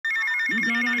You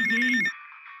got ID?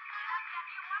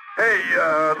 Hey,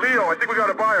 Leo, I think we got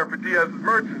a buyer for Diaz's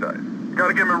merchandise. You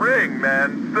gotta give him a ring,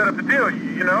 man. Set up the deal,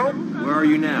 you know? Where are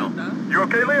you now? You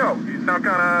okay, Leo? You sound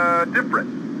kinda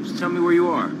different. Just tell me where you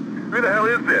are. Who the hell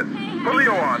is this? Put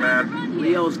Leo on, man.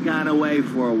 Leo's gone away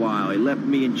for a while. He left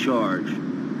me in charge.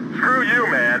 Screw you,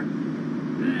 man.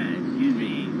 Excuse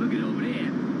me. Look it over there.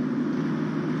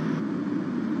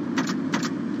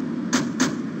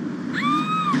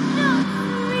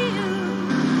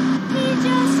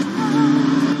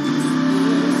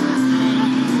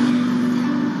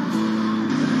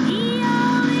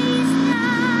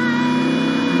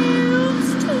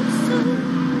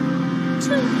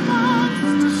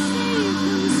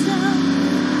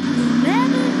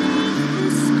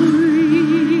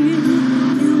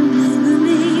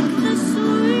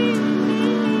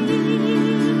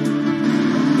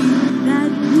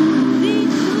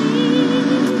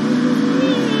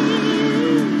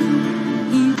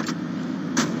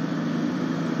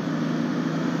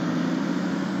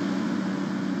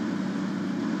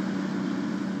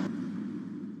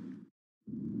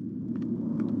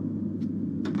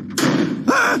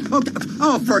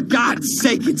 Oh, for God's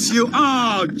sake, it's you.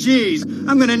 Oh, jeez.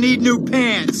 I'm gonna need new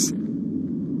pants.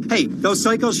 Hey, those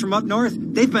psychos from up north,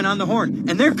 they've been on the horn,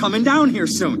 and they're coming down here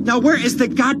soon. Now, where is the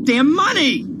goddamn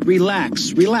money?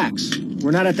 Relax, relax.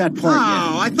 We're not at that point yet.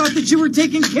 Oh, I thought that you were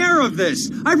taking care of this.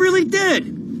 I really did.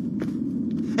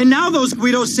 And now those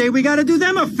Guidos say we gotta do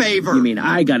them a favor. You mean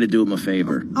I gotta do him a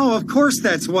favor? Oh, of course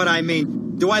that's what I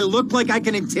mean. Do I look like I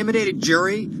can intimidate a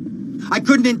jury? I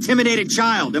couldn't intimidate a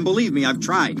child, and believe me, I've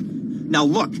tried. Now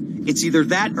look, it's either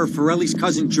that or Forelli's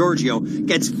cousin Giorgio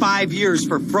gets 5 years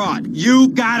for fraud. You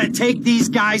gotta take these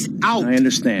guys out. I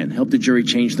understand. Help the jury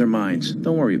change their minds.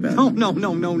 Don't worry about it. Oh, no.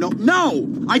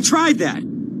 No! I tried that.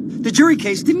 The jury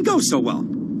case didn't go so well.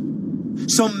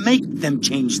 So make them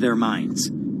change their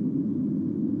minds.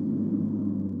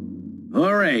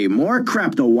 All right, more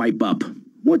crap to wipe up.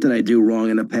 What did I do wrong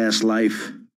in a past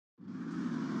life?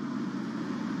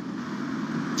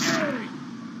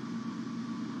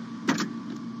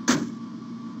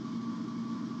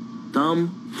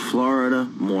 Dumb Florida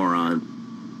moron.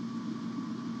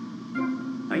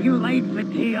 Are you late for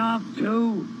tee-off,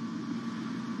 too?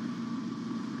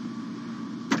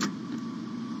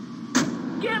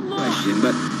 Get lost!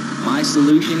 But my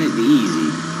solution is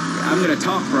easy. I'm going to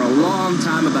talk for a long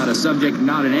time about a subject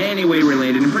not in any way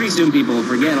related, and pretty soon people will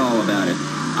forget all about it.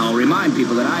 I'll remind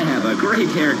people that I have a great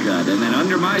haircut, and that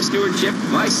under my stewardship,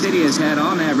 my city has had,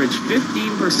 on average,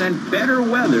 15% better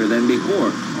weather than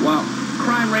before, while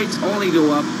crime rates only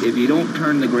go up if you don't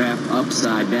turn the graph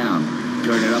upside down.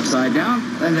 Turn it upside down,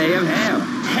 and they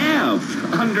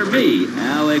have under me,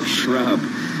 Alex Shrub.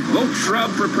 Vote Shrub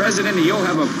for president and you'll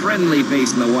have a friendly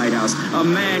face in the White House, a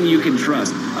man you can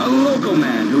trust, a local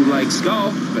man who likes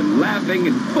golf and laughing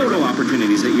and photo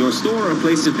opportunities at your store or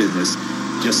place of business.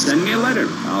 Just send me a letter.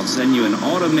 I'll send you an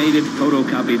automated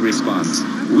photocopied response.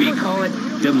 We call it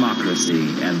democracy,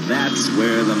 and that's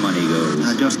where the money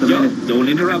goes. Just a minute. Don't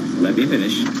interrupt. Let me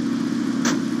finish.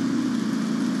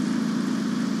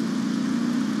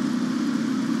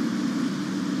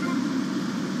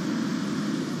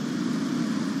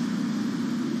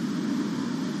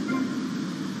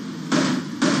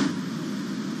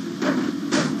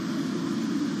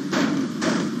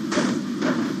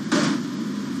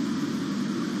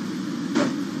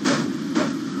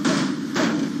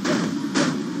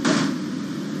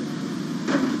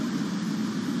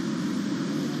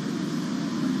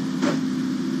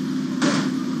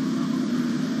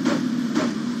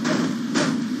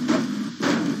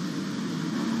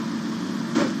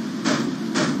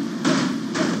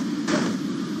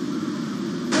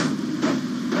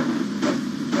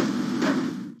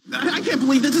 I can't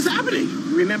believe this is happening.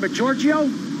 You remember Giorgio?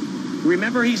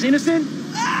 Remember he's innocent?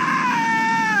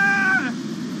 Ah!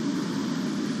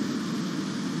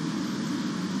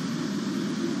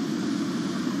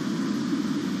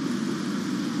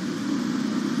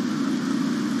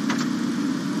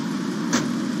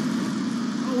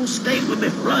 The whole state would be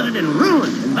flooded and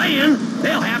ruined, and then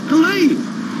they'll have to leave.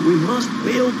 We must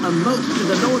build a moat to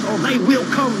the north, or they will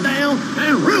come down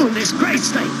and ruin this great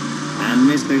state. And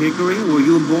Mr. Hickory, were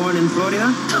you born in Florida?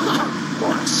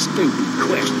 What a stupid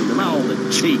question, and all the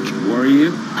cheek. Were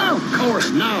you? Of course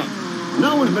not.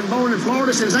 No one's been born in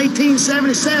Florida since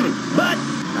 1877, but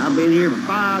I've been here for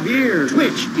 5 years,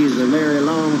 which is a very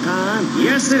long time.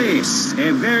 Yes, it is.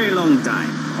 A very long time.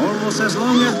 Almost as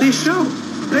long as this show.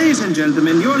 Ladies and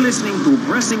gentlemen, you're listening to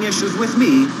Pressing Issues with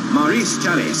me, Maurice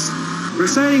Chavez,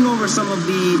 presiding over some of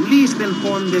the least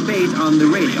informed debate on the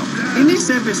radio. In this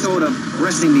episode of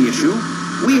Pressing the Issue,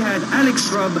 we had Alex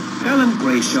Shrub, Callum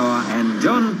Grayshaw, and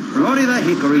John Florida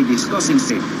Hickory discussing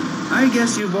safety. I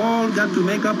guess you've all got to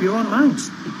make up your own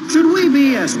minds. Should we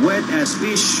be as wet as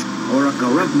fish or a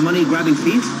corrupt money-grabbing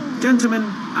thief? Gentlemen,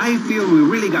 I feel we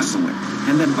really got somewhere,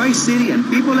 and that Vice City and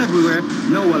people everywhere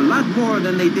know a lot more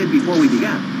than they did before we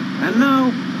began. And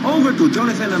now, over to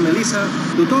Jonathan and Melissa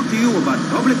to talk to you about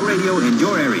public radio in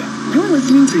your area. You're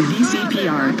listening to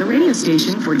VCPR, the radio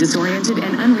station for disoriented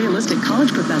and unrealistic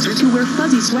college professors who wear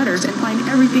fuzzy sweaters and find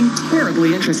everything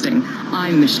terribly interesting.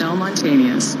 I'm Michelle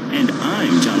Montanius. And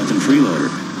I'm Jonathan Freeloader.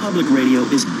 Public radio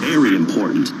is very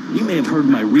important. You may have heard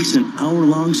my recent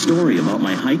hour-long story about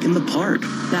my hike in the park.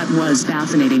 That was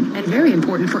fascinating and very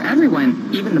important for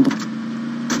everyone, even the...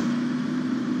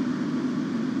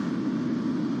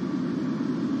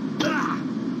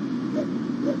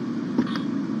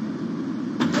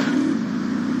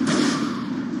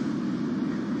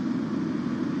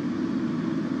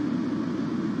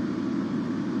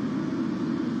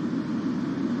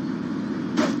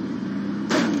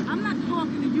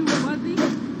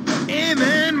 Hey,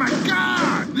 man, my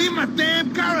car! Leave my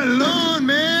damn car alone,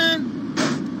 man!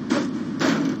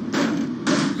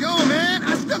 Yo, man,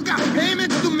 I still got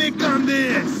payments to make on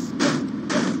this!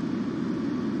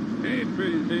 Hey,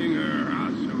 pretty thing,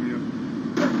 I'll show you.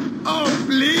 Oh,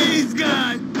 please,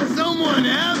 God! Someone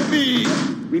help me!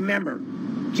 Remember,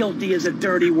 guilty is a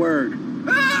dirty word.